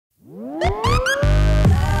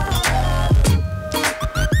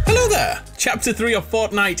Hello there! Chapter 3 of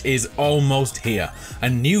Fortnite is almost here. A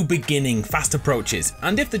new beginning fast approaches,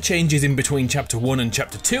 and if the changes in between Chapter 1 and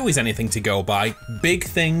Chapter 2 is anything to go by, big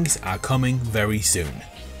things are coming very soon.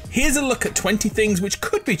 Here's a look at 20 things which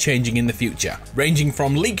could be changing in the future, ranging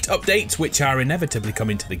from leaked updates which are inevitably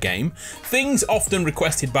coming to the game, things often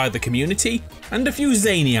requested by the community, and a few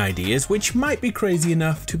zany ideas which might be crazy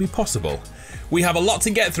enough to be possible. We have a lot to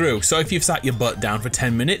get through, so if you've sat your butt down for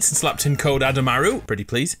 10 minutes and slapped in code Adamaru, pretty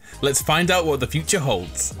please, let's find out what the future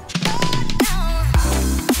holds.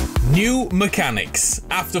 New mechanics.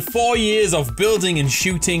 After 4 years of building and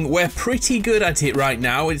shooting, we're pretty good at it right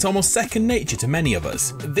now. It's almost second nature to many of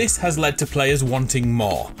us. This has led to players wanting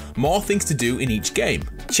more things to do in each game.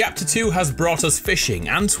 Chapter 2 has brought us fishing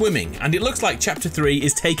and swimming, and it looks like Chapter 3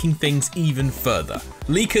 is taking things even further.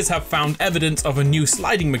 Leakers have found evidence of a new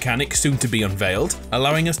sliding mechanic soon to be unveiled,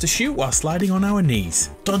 allowing us to shoot while sliding on our knees.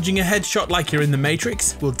 Dodging a headshot like you're in the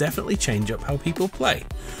Matrix will definitely change up how people play.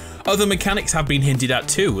 Other mechanics have been hinted at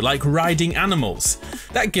too, like riding animals.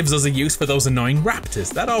 That gives us a use for those annoying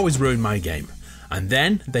raptors that always ruin my game. And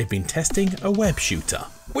then they've been testing a web shooter.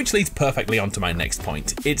 Which leads perfectly onto my next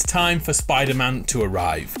point. It's time for Spider-Man to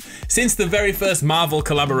arrive. Since the very first Marvel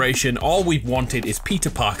collaboration, all we've wanted is Peter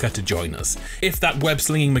Parker to join us. If that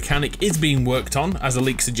web-slinging mechanic is being worked on, as a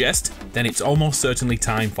leak suggests, then it's almost certainly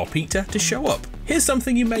time for Peter to show up. Here's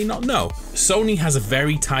something you may not know. Sony has a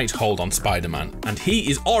very tight hold on Spider-Man, and he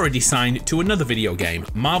is already signed to another video game,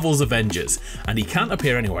 Marvel's Avengers, and he can't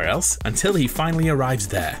appear anywhere else until he finally arrives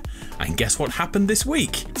there. And guess what happened this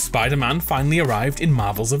week? Spider-Man finally arrived in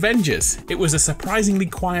Marvel's Avengers. It was a surprisingly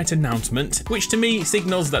quiet announcement, which to me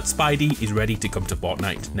signals that Spidey is ready to come to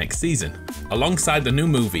Fortnite next season, alongside the new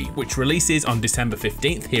movie, which releases on December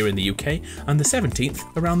 15th here in the UK and the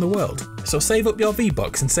 17th around the world. So save up your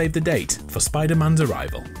V-Bucks and save the date for Spider-Man's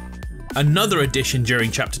arrival. Another addition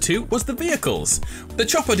during Chapter 2 was the vehicles. The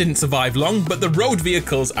chopper didn't survive long, but the road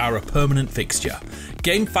vehicles are a permanent fixture.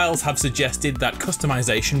 Game files have suggested that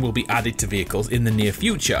customization will be added to vehicles in the near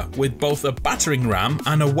future, with both a battering ram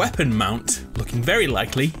and a weapon mount looking very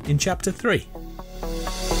likely in Chapter 3.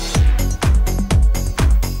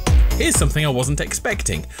 Here's something I wasn't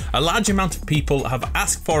expecting. A large amount of people have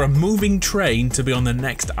asked for a moving train to be on the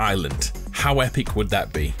next island. How epic would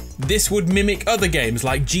that be? This would mimic other games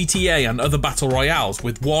like GTA and other battle royales,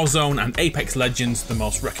 with Warzone and Apex Legends the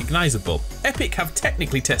most recognisable. Epic have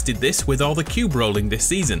technically tested this with all the cube rolling this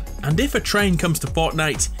season. And if a train comes to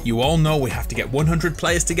Fortnite, you all know we have to get 100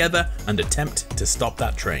 players together and attempt to stop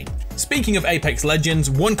that train. Speaking of Apex Legends,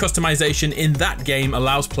 one customization in that game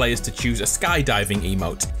allows players to choose a skydiving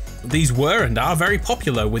emote. These were and are very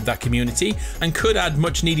popular with that community and could add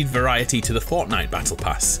much needed variety to the Fortnite Battle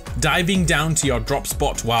Pass. Diving down to your drop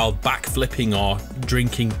spot while backflipping or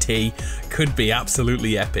drinking tea could be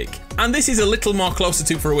absolutely epic. And this is a little more closer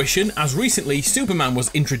to fruition, as recently Superman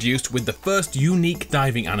was introduced with the first unique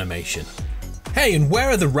diving animation. Hey, and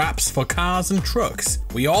where are the wraps for cars and trucks?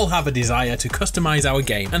 We all have a desire to customize our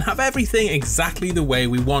game and have everything exactly the way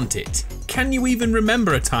we want it. Can you even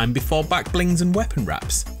remember a time before back blings and weapon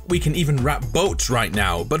wraps? We can even wrap boats right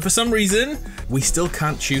now, but for some reason, we still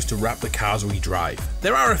can't choose to wrap the cars we drive.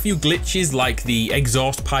 There are a few glitches like the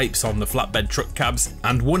exhaust pipes on the flatbed truck cabs,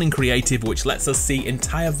 and one in creative which lets us see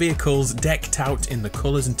entire vehicles decked out in the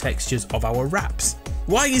colours and textures of our wraps.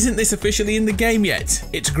 Why isn't this officially in the game yet?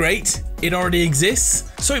 It's great, it already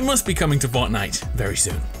exists, so it must be coming to Fortnite very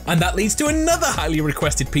soon. And that leads to another highly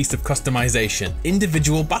requested piece of customization: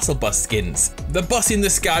 individual battle bus skins. The bus in the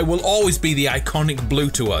sky will always be the iconic blue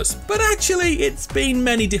to us, but actually it's been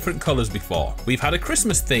many different colours before. We've had a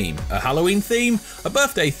Christmas theme, a Halloween theme, a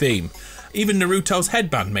birthday theme. Even Naruto's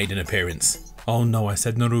headband made an appearance. Oh no, I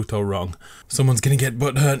said Naruto wrong. Someone's gonna get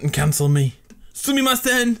butthurt and cancel me.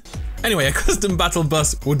 Sumimasen! Anyway, a custom battle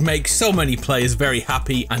bus would make so many players very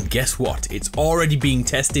happy, and guess what? It's already being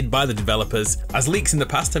tested by the developers, as leaks in the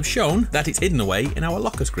past have shown that it's hidden away in our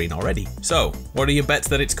locker screen already. So, what are your bets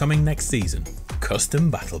that it's coming next season? Custom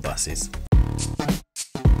battle buses.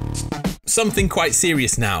 Something quite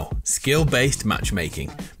serious now, skill-based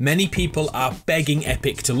matchmaking. Many people are begging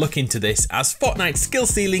Epic to look into this, as Fortnite's skill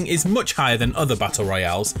ceiling is much higher than other battle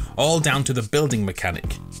royales, all down to the building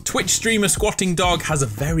mechanic. Twitch streamer Squatting Dog has a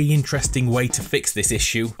very interesting way to fix this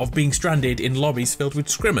issue of being stranded in lobbies filled with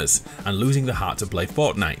scrimmers and losing the heart to play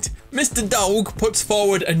Fortnite. Mr. Dog puts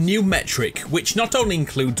forward a new metric which not only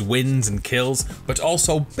includes wins and kills, but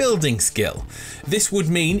also building skill. This would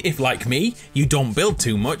mean if, like me, you don't build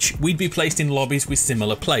too much, we'd be placed in lobbies with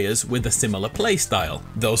similar players others with a similar playstyle.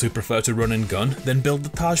 Those who prefer to run and gun then build the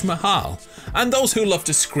Taj Mahal. And those who love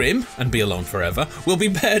to scrim and be alone forever will be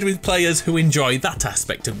paired with players who enjoy that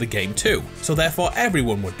aspect of the game too. So therefore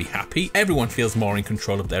everyone would be happy, everyone feels more in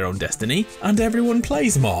control of their own destiny, and everyone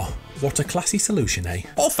plays more. What a classy solution, eh?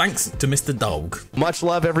 All thanks to Mr. Dog. Much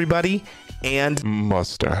love, everybody, and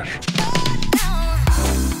mustache.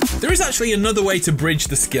 There is actually another way to bridge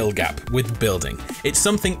the skill gap with building. It's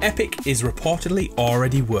something Epic is reportedly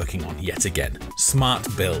already working on yet again. Smart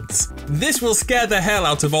builds. This will scare the hell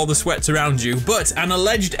out of all the sweats around you, but an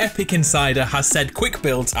alleged Epic insider has said quick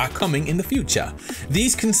builds are coming in the future.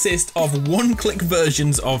 These consist of one-click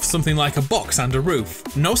versions of something like a box and a roof.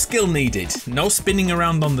 No skill needed, no spinning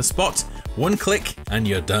around on the spot, one click and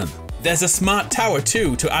you're done. There's a smart tower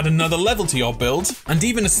too to add another level to your build, and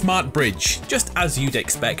even a smart bridge, just as you'd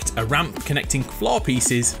expect, a ramp connecting floor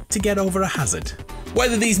pieces to get over a hazard.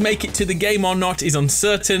 Whether these make it to the game or not is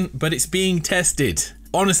uncertain, but it's being tested.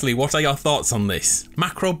 Honestly, what are your thoughts on this?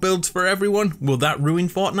 Macro builds for everyone? Will that ruin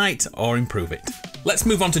Fortnite or improve it? Let's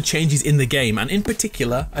move on to changes in the game, and in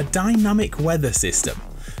particular, a dynamic weather system.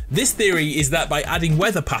 This theory is that by adding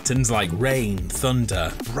weather patterns like rain,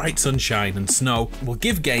 thunder, bright sunshine and snow will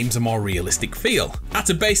give games a more realistic feel. At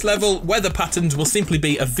a base level, weather patterns will simply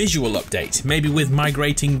be a visual update, maybe with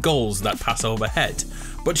migrating gulls that pass overhead.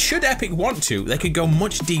 But should Epic want to, they could go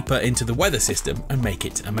much deeper into the weather system and make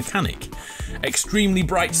it a mechanic. Extremely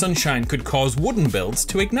bright sunshine could cause wooden builds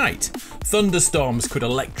to ignite. Thunderstorms could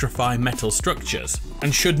electrify metal structures.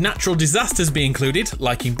 And should natural disasters be included,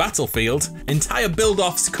 like in Battlefield, entire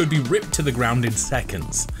build-offs could be ripped to the ground in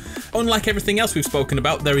seconds. Unlike everything else we've spoken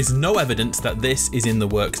about, there is no evidence that this is in the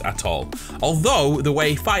works at all. Although the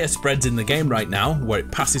way fire spreads in the game right now, where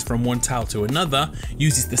it passes from one tile to another,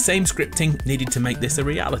 uses the same scripting needed to make this a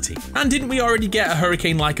reality. And didn't we already get a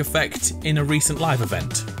hurricane-like effect in a recent live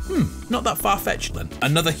event? Not that far-fetched then.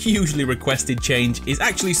 Another hugely requested change is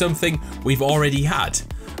actually something we've already had.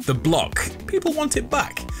 The block. People want it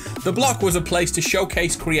back. The block was a place to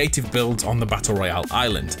showcase creative builds on the Battle Royale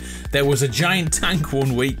island. There was a giant tank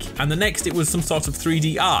one week, and the next it was some sort of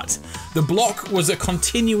 3D art. The block was a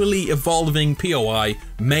continually evolving POI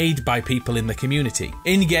made by people in the community.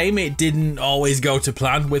 In-game, it didn't always go to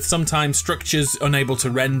plan, with sometimes structures unable to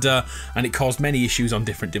render, and it caused many issues on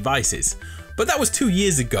different devices. But that was 2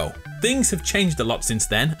 years ago. Things have changed a lot since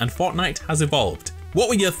then, and Fortnite has evolved. What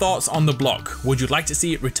were your thoughts on the block? Would you like to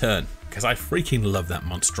see it return? Because I freaking love that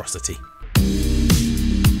monstrosity.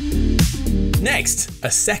 Next, a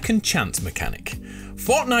second chance mechanic.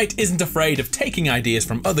 Fortnite isn't afraid of taking ideas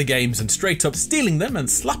from other games and straight up stealing them and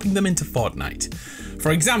slapping them into Fortnite.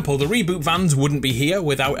 For example, the reboot vans wouldn't be here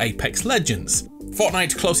without Apex Legends.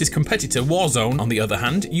 Fortnite's closest competitor, Warzone, on the other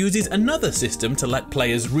hand, uses another system to let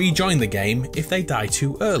players rejoin the game if they die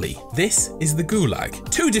too early. This is the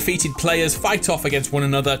Gulag. Two defeated players fight off against one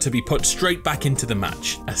another to be put straight back into the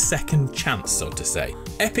match. A second chance, so to say.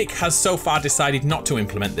 Epic has so far decided not to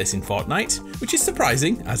implement this in Fortnite, which is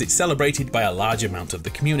surprising as it's celebrated by a large amount of the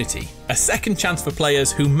community. A second chance for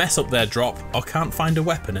players who mess up their drop or can't find a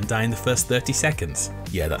weapon and die in the first 30 seconds.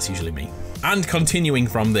 Yeah, that's usually me. And continuing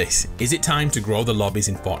from this, is it time to grow the lobbies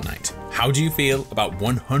in Fortnite? How do you feel about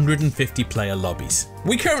 150 player lobbies?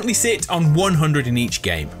 We currently sit on 100 in each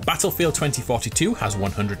game. Battlefield 2042 has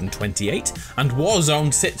 128, and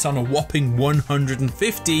Warzone sits on a whopping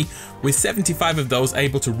 150, with 75 of those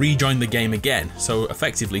able to rejoin the game again, so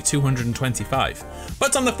effectively 225.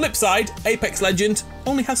 But on the flip side, Apex Legends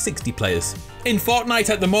only has 60 players. In Fortnite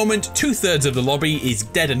at the moment, 2/3 of the lobby is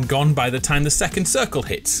dead and gone by the time the second circle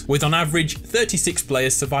hits, with on average 36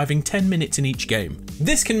 players surviving 10 minutes in each game.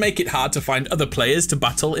 This can make it hard to find other players to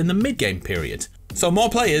battle in the mid-game period. So more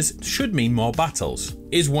players should mean more battles.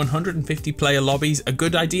 Is 150 player lobbies a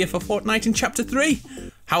good idea for Fortnite in Chapter 3?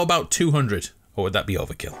 How about 200? Or would that be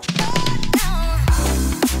overkill?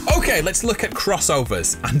 Okay, let's look at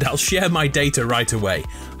crossovers, and I'll share my data right away.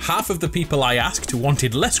 Half of the people I asked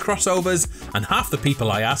wanted less crossovers, and half the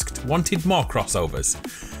people I asked wanted more crossovers.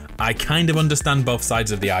 I kind of understand both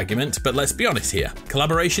sides of the argument, but let's be honest here.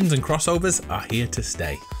 Collaborations and crossovers are here to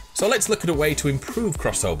stay. So let's look at a way to improve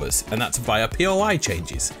crossovers, and that's via POI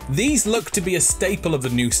changes. These look to be a staple of the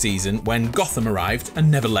new season when Gotham arrived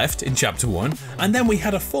and never left in Chapter 1, and then we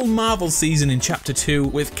had a full Marvel season in Chapter 2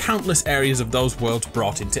 with countless areas of those worlds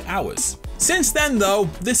brought into ours. Since then though,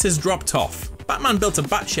 this has dropped off. Batman built a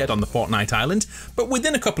Batshed on the Fortnite island, but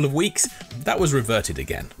within a couple of weeks, that was reverted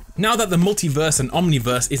again. Now that the multiverse and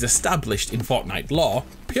omniverse is established in Fortnite lore,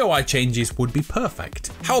 POI changes would be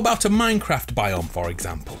perfect. How about a Minecraft biome, for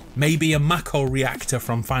example? Maybe a Mako reactor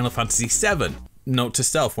from Final Fantasy VII? Note to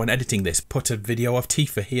self when editing this, put a video of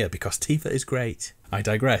Tifa here because Tifa is great. I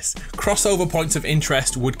digress. Crossover points of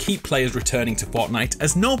interest would keep players returning to Fortnite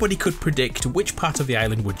as nobody could predict which part of the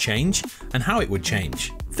island would change and how it would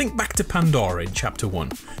change. Think back to Pandora in Chapter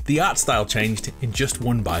 1. The art style changed in just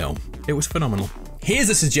one biome. It was phenomenal. Here's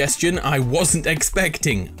a suggestion I wasn't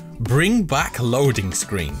expecting. Bring back loading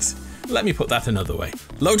screens. Let me put that another way.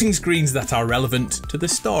 Loading screens that are relevant to the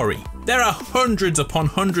story. There are hundreds upon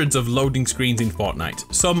hundreds of loading screens in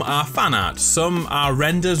Fortnite. Some are fan art, some are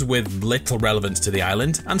renders with little relevance to the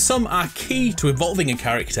island, and some are key to evolving a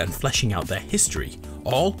character and fleshing out their history,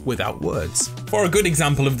 all without words. For a good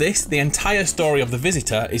example of this, the entire story of the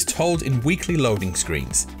Visitor is told in weekly loading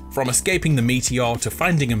screens. From escaping the meteor to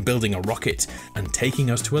finding and building a rocket and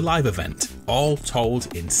taking us to a live event, all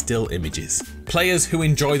told in still images. Players who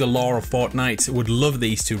enjoy the lore of Fortnite would love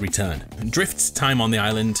these to return. Drift's time on the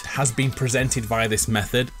island has been presented via this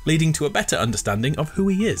method, leading to a better understanding of who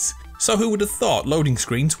he is. So who would have thought loading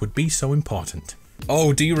screens would be so important?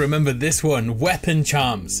 Oh, do you remember this one? Weapon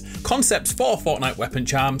charms. Concepts for Fortnite weapon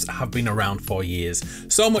charms have been around for years,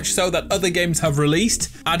 so much so that other games have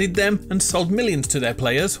released, added them, and sold millions to their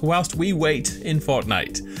players whilst we wait in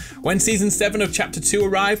Fortnite. When Season 7 of Chapter 2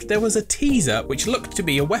 arrived, there was a teaser which looked to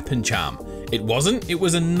be a weapon charm. It wasn't, it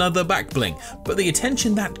was another back bling, but the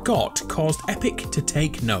attention that got caused Epic to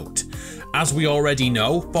take note. As we already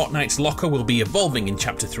know, Fortnite's locker will be evolving in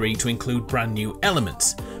Chapter 3 to include brand new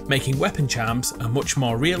elements, making weapon charms a much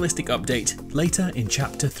more realistic update later in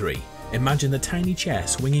Chapter 3. Imagine the tiny chair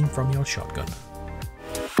swinging from your shotgun.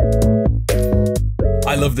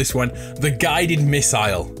 I love this one. The guided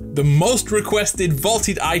missile. The most requested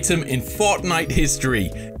vaulted item in Fortnite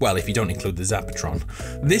history. Well, if you don't include the Zapatron.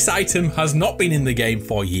 This item has not been in the game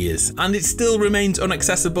for years, and it still remains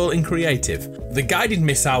inaccessible in creative. The guided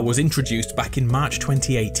missile was introduced back in March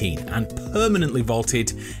 2018 and permanently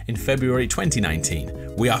vaulted in February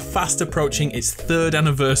 2019. We are fast approaching its 3rd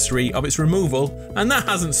anniversary of its removal, and that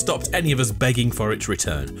hasn't stopped any of us begging for its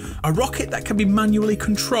return. A rocket that can be manually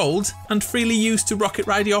controlled and freely used to rocket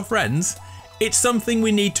ride your friends? It's something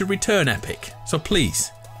we need to return, Epic. So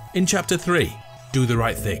please, in Chapter 3, do the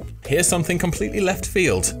right thing. Here's something completely left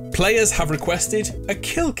field. Players have requested a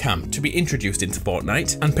kill cam to be introduced into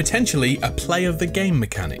Fortnite and potentially a play of the game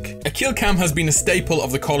mechanic. A kill cam has been a staple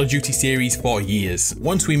of the Call of Duty series for years.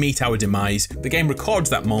 Once we meet our demise, the game records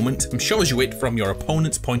that moment and shows you it from your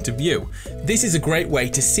opponent's point of view. This is a great way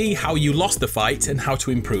to see how you lost the fight and how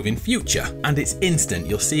to improve in future. And it's instant,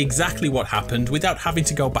 you'll see exactly what happened without having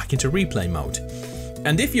to go back into replay mode.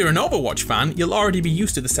 And if you're an Overwatch fan, you'll already be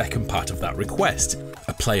used to the second part of that request,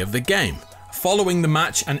 a play of the game. Following the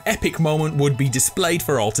match, an epic moment would be displayed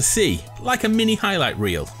for all to see, like a mini highlight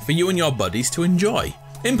reel, for you and your buddies to enjoy.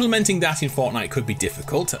 Implementing that in Fortnite could be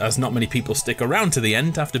difficult, as not many people stick around to the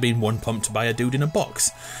end after being one-pumped by a dude in a box.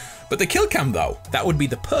 But the kill cam though, that would be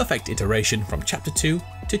the perfect iteration from Chapter 2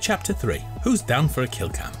 to Chapter 3. Who's down for a kill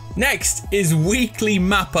cam? Next is weekly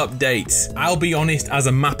map updates. I'll be honest, as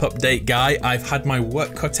a map update guy, I've had my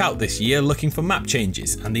work cut out this year looking for map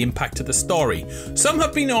changes and the impact of the story. Some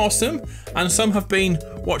have been awesome, and some have been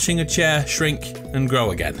watching a chair shrink and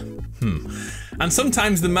grow again. And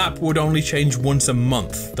sometimes the map would only change once a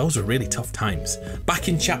month. Those are really tough times. Back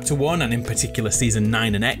in Chapter 1 and in particular Season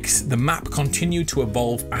 9 and X, the map continued to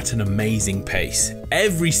evolve at an amazing pace.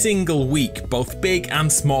 Every single week, both big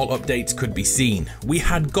and small updates could be seen. We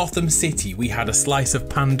had Gotham City, we had a slice of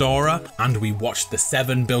Pandora, and we watched the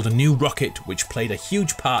Seven build a new rocket which played a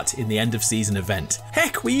huge part in the end of season event.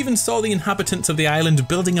 Heck, we even saw the inhabitants of the island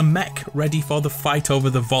building a mech ready for the fight over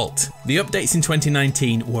the vault. The updates in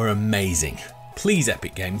 2019 were amazing. Please,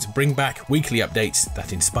 Epic Games, bring back weekly updates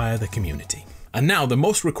that inspire the community. And now the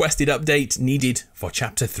most requested update needed for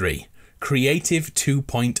Chapter 3. Creative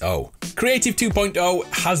 2.0. Creative 2.0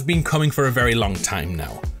 has been coming for a very long time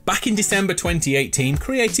now. Back in December 2018,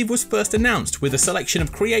 Creative was first announced with a selection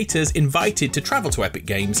of creators invited to travel to Epic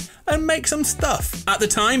Games and make some stuff. At the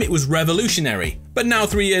time, it was revolutionary. But now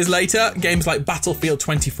 3 years later, games like Battlefield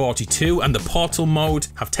 2042 and the Portal mode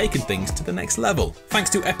have taken things to the next level. Thanks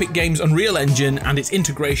to Epic Games' Unreal Engine and its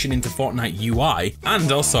integration into Fortnite UI,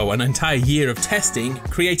 and also an entire year of testing,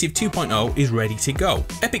 Creative 2.0 is ready to go.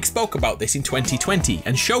 Epic spoke about this in 2020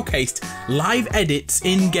 and showcased live edits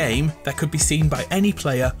in-game that could be seen by any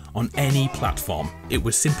player on any platform. It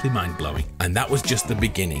was simply mind-blowing. And that was just the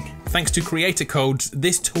beginning. Thanks to creator codes,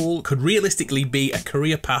 this tool could realistically be a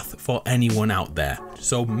career path for anyone out there.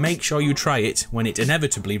 So make sure you try it when it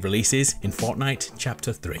inevitably releases in Fortnite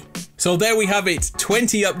Chapter 3. So there we have it,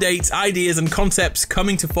 20 updates, ideas and concepts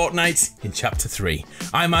coming to Fortnite in Chapter 3.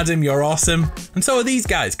 I'm Adam, you're awesome, and so are these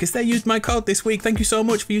guys, because they used my code this week. Thank you so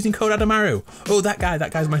much for using code Adamaru. Oh, that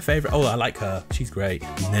guy's my favourite. Oh, I like her, she's great.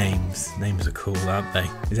 Names are cool, aren't they?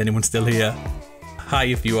 Is anyone still here? Hi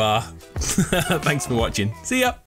if you are. Thanks for watching. See ya!